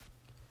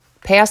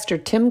Pastor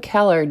Tim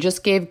Keller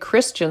just gave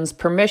Christians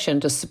permission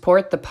to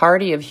support the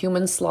party of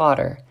human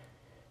slaughter.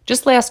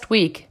 Just last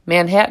week,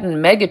 Manhattan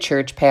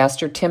megachurch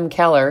pastor Tim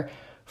Keller,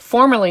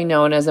 formerly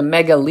known as a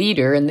mega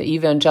leader in the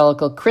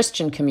evangelical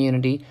Christian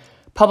community,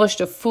 published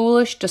a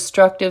foolish,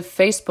 destructive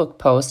Facebook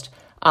post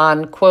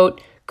on,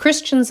 quote,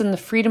 Christians and the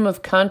freedom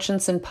of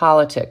conscience in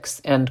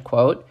politics, end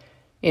quote,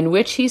 in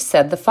which he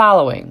said the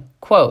following,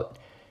 quote,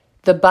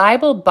 the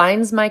Bible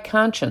binds my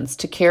conscience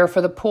to care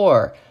for the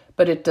poor,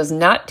 but it does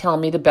not tell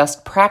me the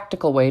best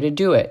practical way to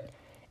do it.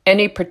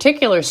 Any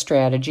particular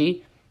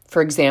strategy,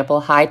 for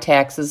example, high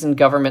taxes and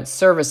government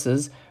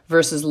services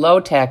versus low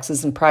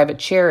taxes and private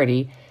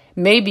charity,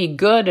 may be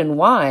good and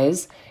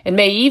wise, and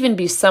may even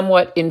be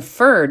somewhat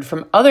inferred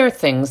from other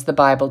things the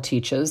Bible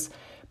teaches,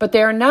 but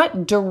they are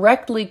not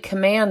directly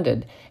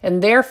commanded,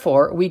 and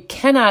therefore we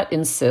cannot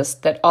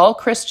insist that all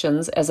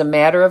Christians, as a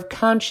matter of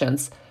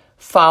conscience,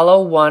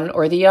 follow one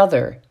or the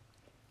other.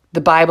 The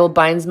Bible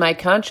binds my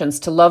conscience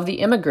to love the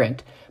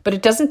immigrant, but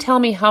it doesn't tell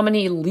me how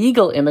many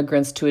legal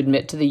immigrants to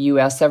admit to the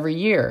U.S. every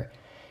year.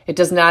 It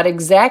does not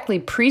exactly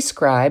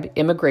prescribe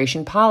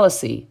immigration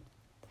policy.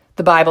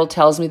 The Bible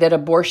tells me that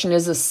abortion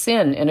is a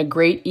sin and a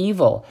great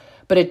evil,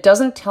 but it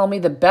doesn't tell me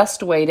the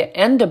best way to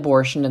end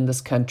abortion in this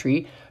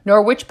country,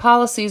 nor which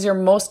policies are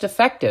most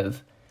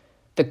effective.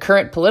 The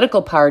current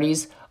political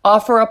parties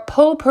offer a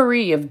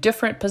potpourri of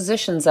different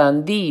positions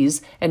on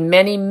these and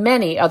many,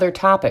 many other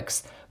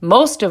topics,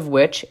 most of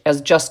which,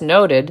 as just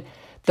noted,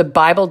 the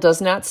Bible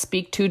does not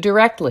speak to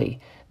directly.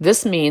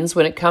 This means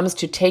when it comes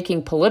to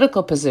taking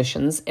political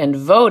positions and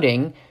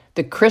voting,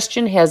 the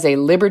Christian has a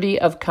liberty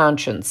of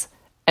conscience,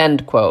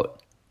 end quote.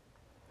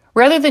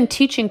 Rather than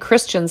teaching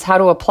Christians how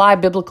to apply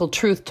biblical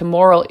truth to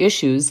moral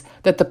issues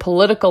that the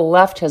political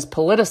left has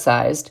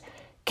politicized,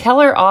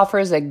 Keller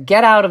offers a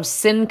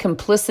get-out-of-sin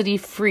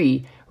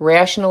complicity-free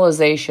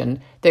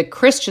rationalization that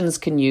Christians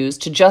can use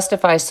to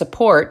justify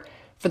support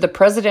for the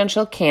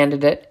presidential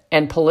candidate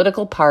and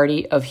political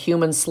party of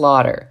human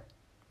slaughter.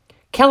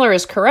 Keller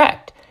is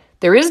correct.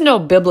 There is no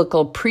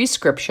biblical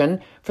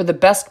prescription for the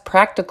best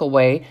practical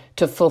way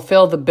to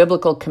fulfill the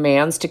biblical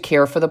commands to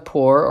care for the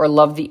poor or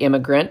love the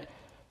immigrant,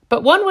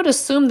 but one would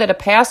assume that a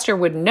pastor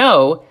would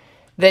know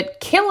that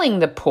killing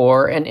the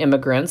poor and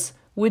immigrants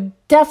would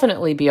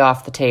definitely be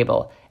off the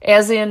table,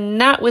 as in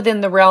not within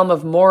the realm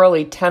of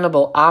morally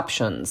tenable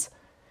options.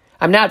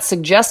 I'm not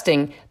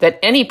suggesting that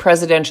any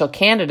presidential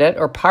candidate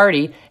or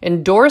party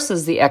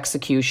endorses the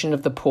execution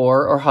of the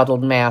poor or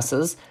huddled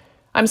masses.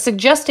 I'm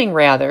suggesting,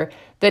 rather,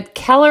 that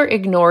Keller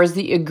ignores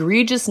the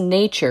egregious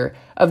nature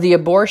of the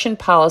abortion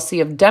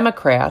policy of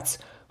Democrats,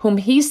 whom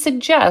he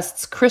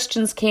suggests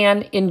Christians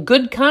can, in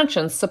good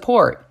conscience,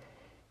 support.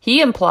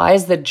 He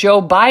implies that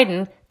Joe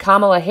Biden,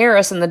 Kamala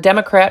Harris, and the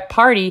Democrat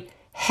Party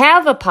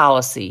have a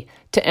policy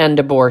to end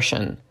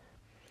abortion.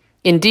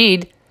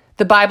 Indeed,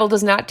 the Bible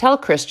does not tell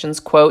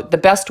Christians, quote, the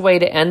best way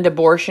to end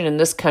abortion in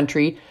this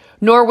country,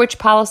 nor which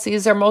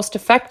policies are most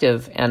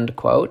effective, end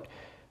quote.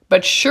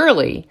 But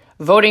surely,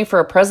 voting for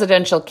a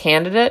presidential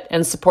candidate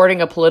and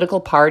supporting a political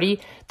party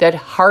that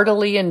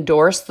heartily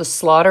endorsed the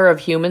slaughter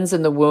of humans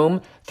in the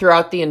womb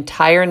throughout the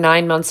entire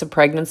 9 months of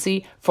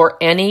pregnancy for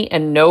any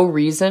and no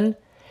reason,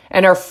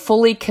 and are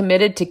fully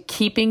committed to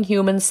keeping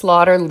human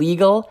slaughter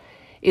legal,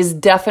 is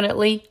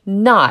definitely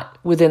not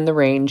within the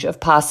range of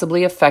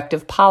possibly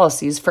effective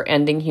policies for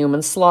ending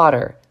human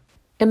slaughter.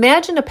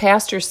 Imagine a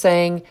pastor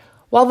saying,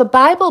 while the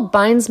Bible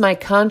binds my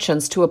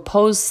conscience to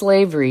oppose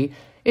slavery,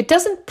 it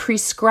doesn't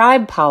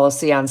prescribe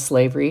policy on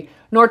slavery,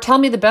 nor tell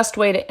me the best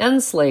way to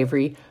end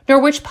slavery, nor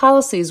which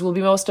policies will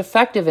be most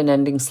effective in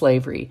ending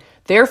slavery.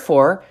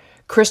 Therefore,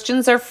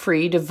 Christians are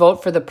free to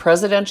vote for the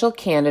presidential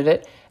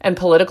candidate and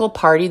political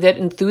party that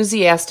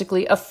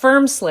enthusiastically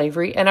affirms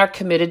slavery and are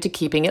committed to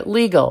keeping it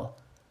legal.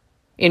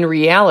 In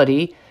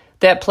reality,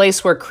 that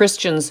place where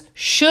Christians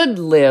should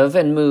live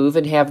and move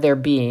and have their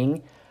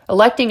being,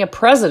 electing a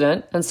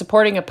president and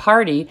supporting a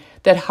party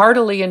that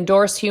heartily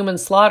endorse human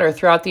slaughter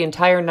throughout the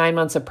entire 9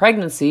 months of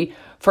pregnancy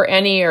for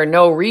any or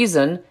no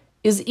reason,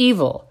 is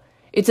evil.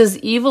 It's as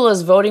evil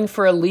as voting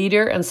for a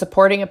leader and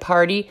supporting a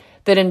party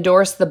that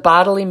endorsed the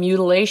bodily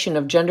mutilation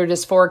of gender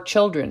dysphoric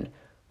children,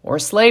 or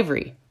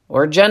slavery,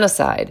 or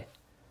genocide.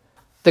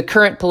 The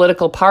current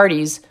political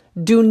parties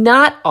do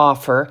not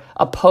offer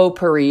a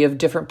potpourri of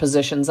different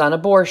positions on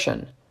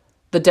abortion.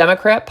 The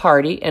Democrat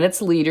Party and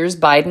its leaders,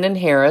 Biden and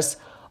Harris,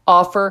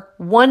 offer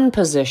one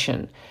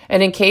position,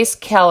 and in case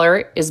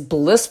Keller is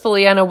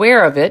blissfully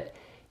unaware of it,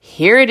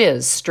 here it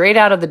is, straight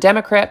out of the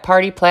Democrat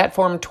Party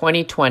Platform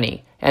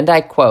 2020, and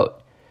I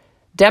quote,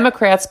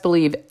 Democrats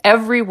believe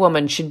every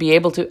woman should be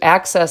able to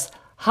access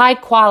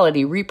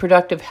high-quality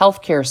reproductive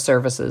health care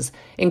services,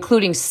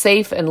 including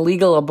safe and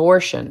legal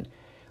abortion.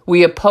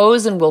 We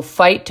oppose and will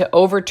fight to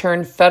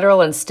overturn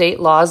federal and state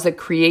laws that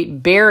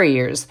create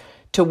barriers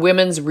to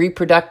women's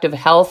reproductive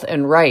health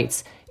and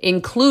rights,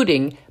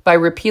 including by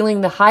repealing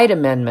the Hyde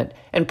Amendment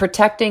and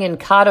protecting and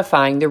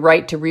codifying the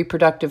right to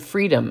reproductive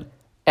freedom,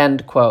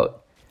 end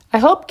quote. I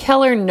hope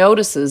Keller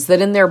notices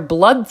that in their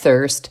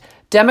bloodthirst,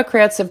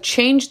 Democrats have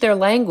changed their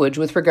language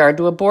with regard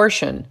to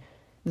abortion.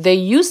 They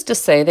used to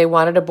say they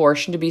wanted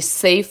abortion to be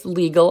safe,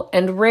 legal,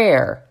 and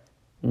rare.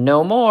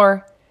 No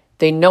more.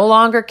 They no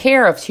longer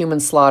care if human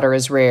slaughter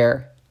is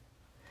rare.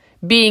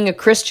 Being a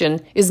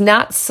Christian is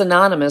not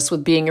synonymous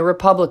with being a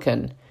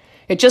Republican.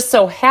 It just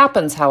so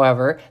happens,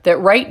 however, that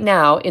right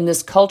now, in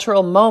this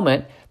cultural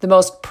moment, the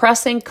most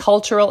pressing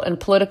cultural and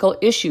political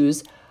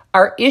issues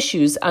are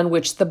issues on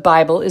which the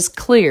Bible is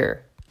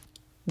clear.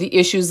 The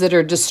issues that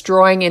are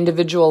destroying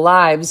individual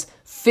lives,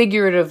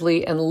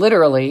 figuratively and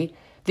literally,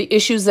 the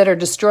issues that are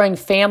destroying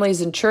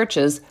families and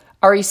churches,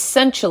 are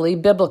essentially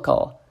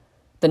biblical.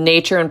 The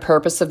nature and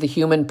purpose of the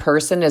human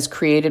person as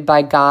created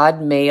by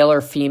God, male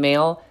or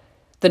female,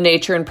 the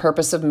nature and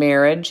purpose of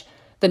marriage,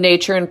 the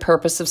nature and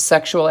purpose of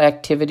sexual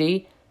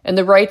activity, and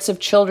the rights of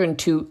children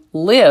to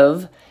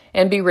live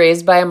and be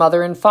raised by a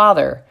mother and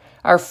father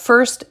are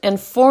first and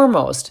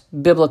foremost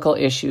biblical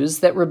issues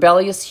that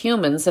rebellious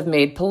humans have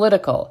made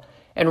political.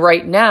 And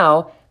right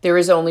now, there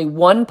is only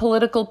one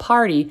political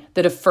party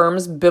that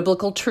affirms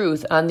biblical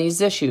truth on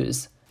these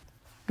issues.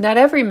 Not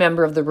every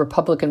member of the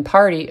Republican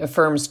Party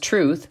affirms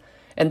truth,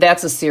 and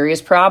that's a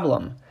serious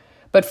problem.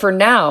 But for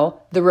now,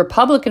 the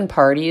Republican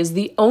Party is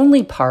the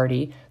only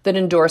party that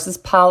endorses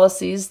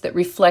policies that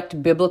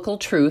reflect biblical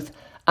truth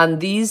on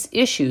these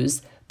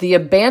issues, the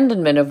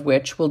abandonment of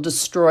which will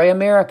destroy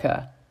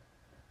America.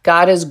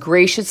 God has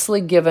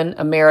graciously given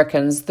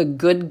Americans the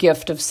good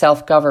gift of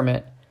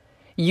self-government.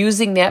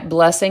 Using that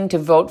blessing to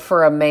vote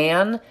for a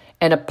man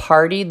and a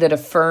party that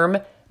affirm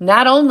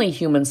not only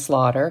human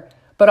slaughter,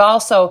 but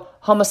also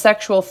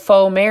homosexual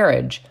faux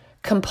marriage,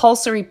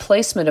 compulsory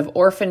placement of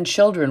orphan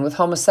children with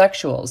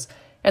homosexuals,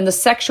 and the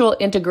sexual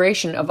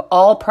integration of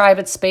all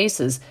private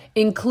spaces,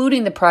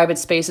 including the private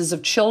spaces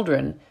of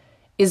children,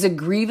 is a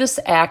grievous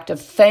act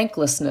of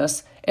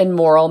thanklessness and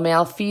moral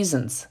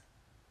malfeasance.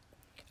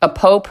 A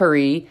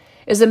potpourri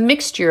is a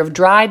mixture of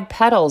dried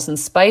petals and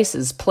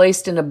spices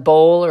placed in a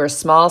bowl or a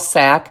small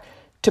sack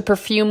to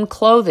perfume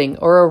clothing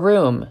or a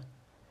room.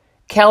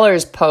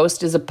 Keller's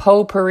post is a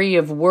potpourri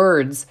of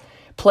words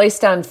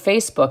placed on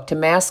Facebook to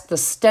mask the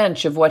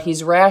stench of what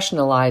he's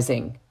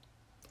rationalizing.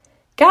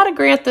 Gotta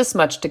grant this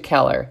much to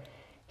Keller.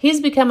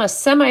 He's become a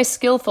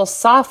semi-skillful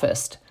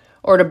sophist,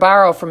 or to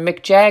borrow from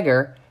Mick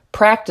Jagger,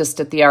 practiced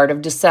at the art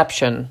of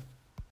deception.